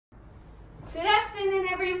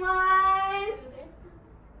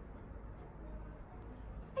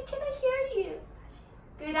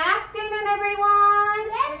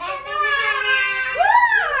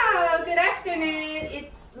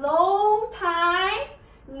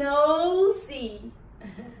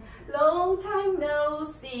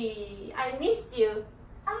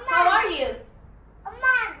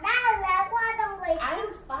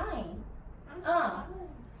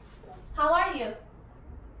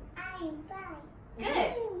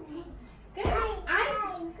Good. Good.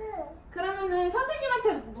 그러면은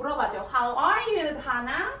선생님한테 물어봐줘. How are you,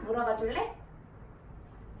 하나? 물어봐 줄래?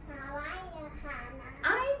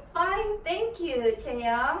 I'm fine, thank you.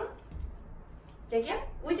 재영. 재경,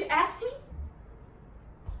 would you ask me?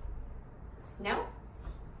 No?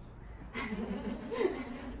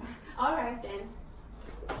 Alright then.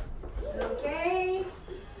 Okay.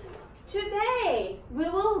 Today we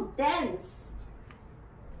will dance.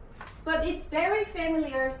 But it's very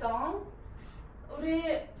familiar song.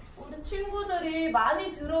 우리 친구들이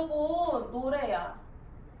많이 들어본 노래야.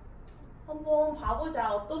 한번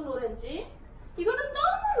봐보자. 어떤 노래인지. 이거는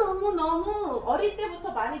너무 어릴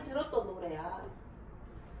때부터 많이 들었던 노래야.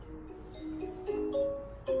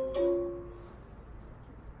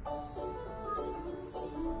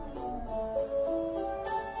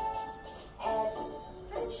 Head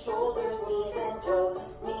and shoulders, knees and toes,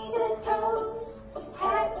 knees and toes.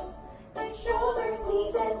 Head and shoulders,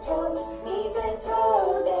 knees and toes, knees and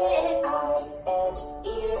toes. Then eyes and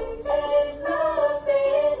ears and mouth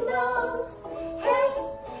and nose. Head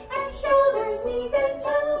and shoulders, knees and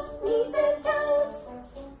toes, knees and toes.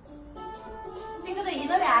 친구들 이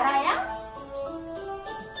노래 알아요?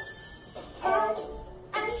 Head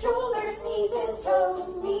and shoulders, knees and toes,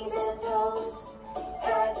 knees and toes.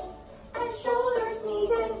 Head and shoulders,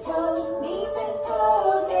 knees and toes, knees and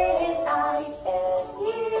toes. Then eyes and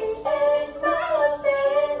ears and mouth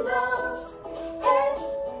and nose. Head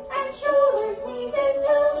and shoulders, knees and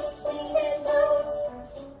toes, knees and toes.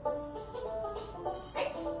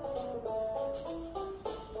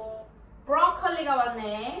 브로콜리가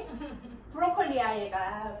왔네. 브로콜리야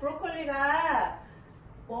얘가. 브로콜리가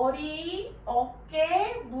머리,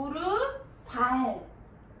 어깨, 무릎, 발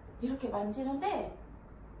이렇게 만지는데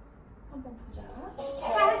한번 보자.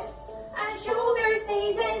 Head and shoulders,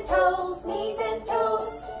 knees and toes, knees and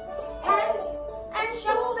toes. Head and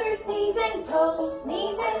shoulders, knees and toes,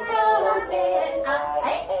 knees and toes. Then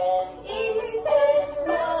eyes and ears and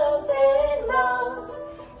mouth and nose.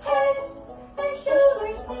 Head and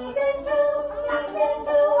shoulders, knees and toes, knees and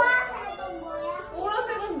toes.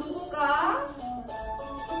 보라색은 누굴까?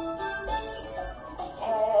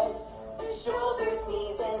 Head and shoulders,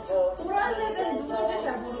 knees and toes. 보라색은 누군지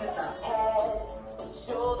잘 모르겠다. Head,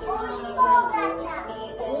 shoulders, knees and toes,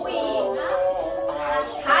 knees and 오이. toes.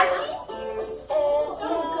 가지? Ears and 좀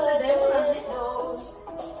근데 네모났네. nose.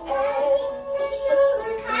 Head and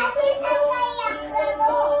shoulders, knees and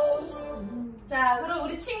toes. 자, 그럼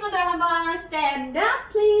우리 친구들 한번 stand up,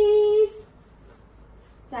 please.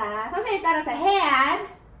 자, 선생님 따라서 hand,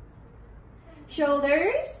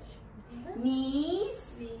 shoulders, knees,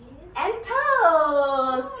 and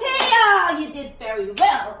toes. 채영, you did very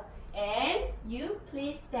well. And you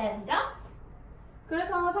please stand up.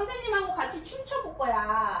 그래서 선생님하고 같이 춤춰볼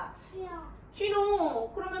거야. 싫어.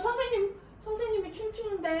 그러면 선생님이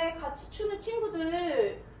춤추는데 같이 추는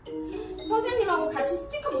친구들 선생님하고 같이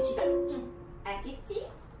스티커 붙이자. 알겠지?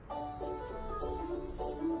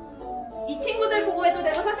 이 친구들 보고 해도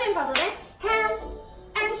되고 선생님 봐도 돼? Hand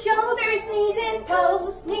and shoulders, knees and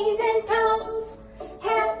toes, knees and toes.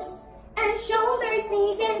 Hand and shoulders,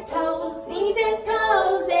 knees and toes, knees and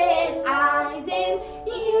toes. And eyes and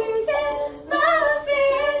ears and mouth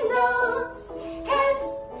and nose. Head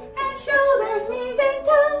and shoulders, knees and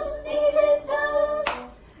toes, knees and toes.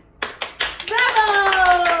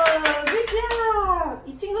 브라보! Good job!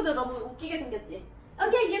 이 친구들 너무 웃기게 생겼지?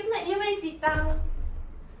 Okay, you may sit down.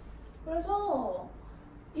 그래서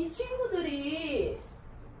이 친구들이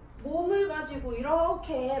몸을 가지고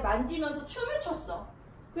이렇게 만지면서 춤을 췄어.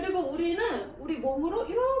 그리고 우리는 우리 몸으로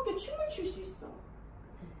이렇게 춤을 출 수 있어.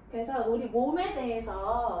 그래서 우리 몸에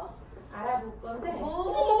대해서 알아볼 건데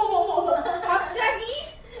어머머머머 갑자기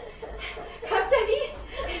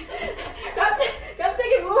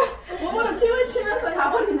몸으로 춤을 추면서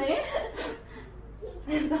가버리네.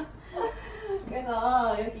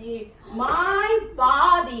 그래서 여기 my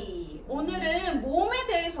body 오늘은 몸에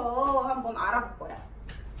대해서 한번 알아볼 거야.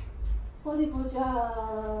 어디 보자.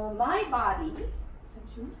 my body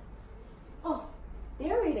잠시만.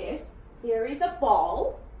 There it is. There is a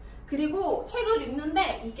ball. 그리고 책을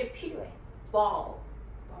읽는데 이게 필요해. ball.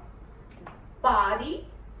 body,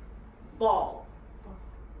 ball.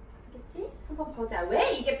 알겠지? 한번 보자.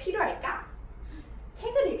 왜 이게 필요할까?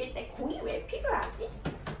 책을 읽을 때 공이 왜 필요하지?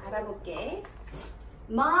 알아볼게.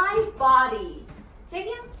 My body.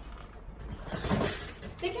 재경?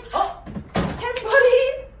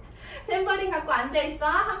 탬버린 갖고 앉아있어.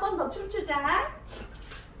 한 번 더 춤추자.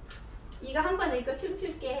 이거 한 번 읽고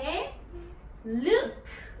춤출게. Look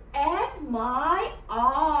at my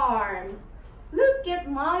arm. Look at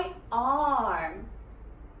my arm.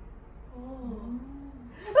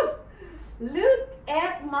 Look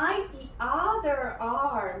at the other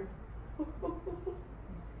arm.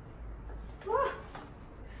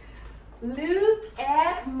 Look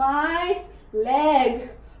at my leg.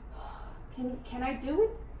 Can I do it?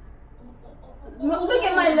 Look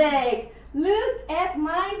at my leg. Look at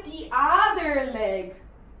the other leg.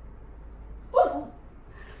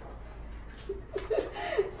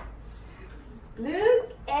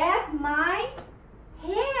 Look at my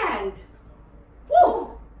hand.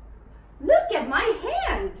 Whoa. Look at my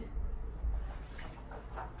hand.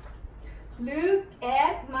 Look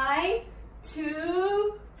at my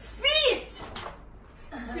 2 feet.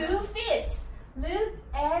 2 feet. Look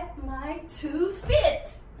at my 2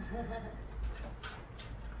 feet.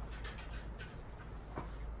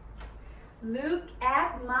 Look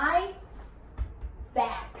at my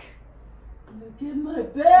back. Look at my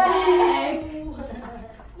back.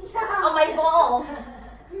 Oh, my ball.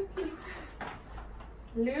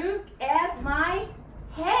 Look at my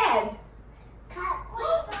head.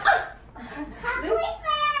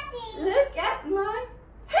 Look at my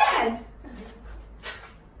head.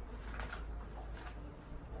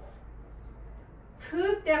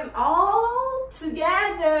 Put them all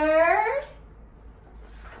together.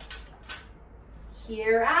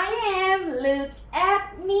 Here I am. Look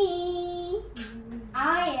at me.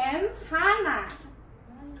 I am Hannah.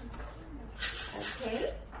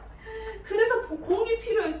 Okay. 그래서 공이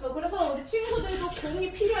필요했어. 그래서 우리 친구들도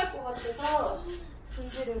공이 필요할 것 같아서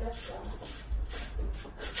준비를 했어.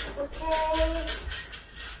 Okay.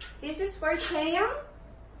 This is for Taeyang.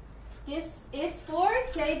 This is for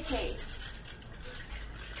JK.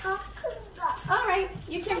 All right.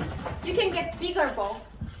 You can get bigger ball.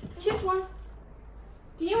 Choose one.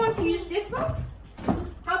 Do you want to use this one?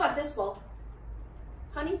 How about this ball?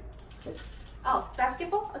 Honey? Oh,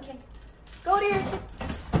 basketball? Okay. Go to your seat.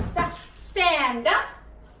 자, stand up.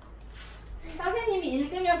 선생님이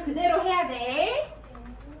읽으면 그대로 해야 돼.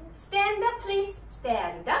 Stand up, please.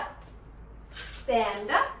 Stand up.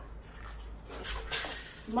 Stand up.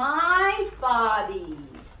 My body.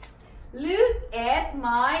 Look at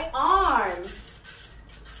my arm.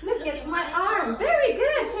 Look at my arm. Very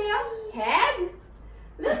good, Taeyang. Head.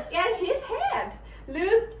 Look at his head.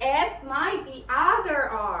 Look at the other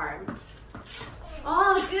arm.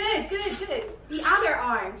 Oh, good. The other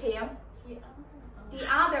arm, Taeyang. The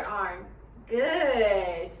other arm.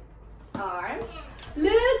 Good. Arm.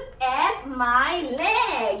 Look at my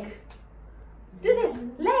leg. Do this.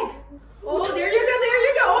 Leg. Oh, there you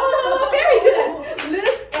go. Oh, very good.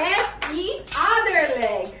 Look at the other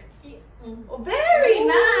leg. Oh, very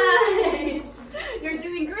nice. You're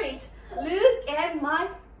doing great. Look at my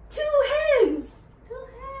 2 hands. 2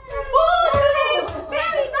 hands. Oh, 2 hands.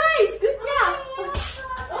 Very nice. Good job.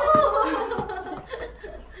 Oh.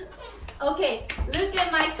 Okay, look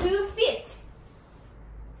at my 2 feet.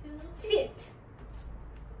 2 feet.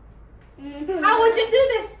 How would you do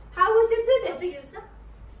this?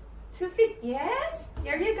 2 feet. Yes.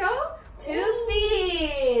 There you go. 2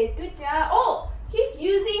 feet. Good job. Oh, he's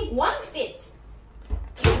using 1 foot.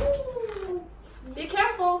 Be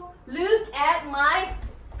careful. Look at my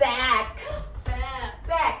back.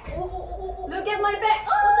 Back. Look at my back.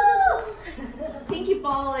 Oh! Pinky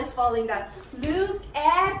ball is falling down. Look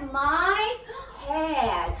at my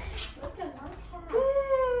head. Look at my head.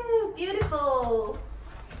 Good. Beautiful.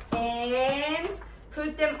 And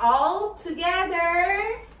put them all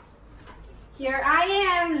together. Here I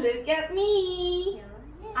am. Look at me.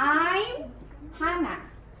 I'm Hannah.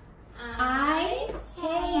 I'm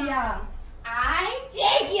Taeyang. I'm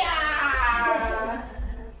재경.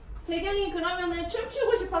 재경이 그러면은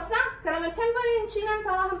춤추고 싶었어? 그러면 탬버린 치면서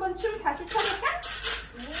한번 춤 다시 춰볼까?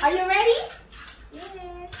 Are you ready?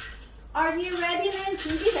 Yes. Are you ready는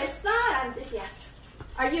준비됐어? 라는 뜻이야.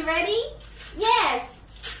 Are you ready? Yes.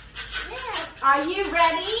 Yes. Are you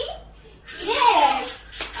ready? Yes.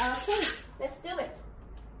 Okay, let's do it.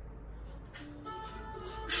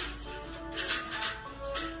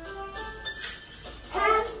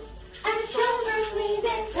 Head and shoulders, knees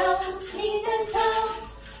and toes, knees and toes.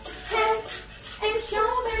 Head and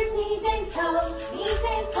shoulders, knees and toes, knees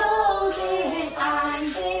and toes, and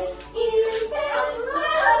arms and ears and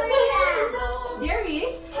mouth. There he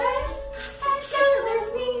is. Head and shoulders,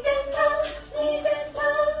 knees and toes, knees and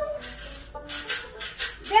toes.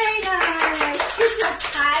 Very nice. Good job.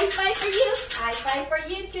 High five for you. High five for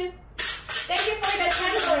you too. Thank you for the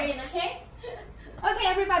tambourine, okay? Okay,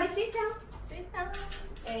 everybody sit down. Sit down.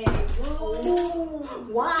 Hey, ooh.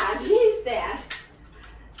 What is that?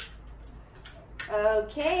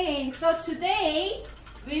 Okay, so today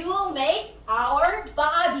we will make our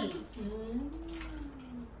body.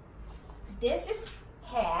 This is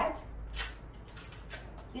head.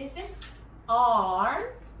 This is arm.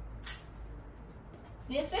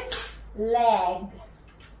 This is leg.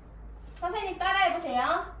 선생님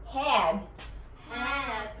따라해보세요. Head.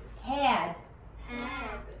 Head. Head.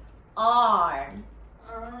 Head. Arm.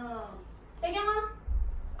 Arm. 세경아,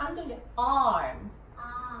 안 돌려. Arm.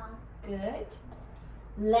 Arm. Good.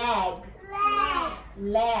 Leg. Leg.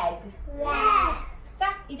 Leg. Leg.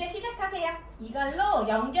 자, 이제 시작하세요. 이걸로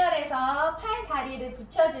연결해서 팔 다리를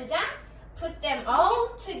붙여주자. Put them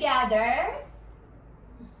all together.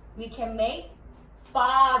 We can make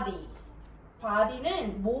body.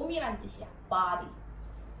 body는 몸이란 뜻이야. body.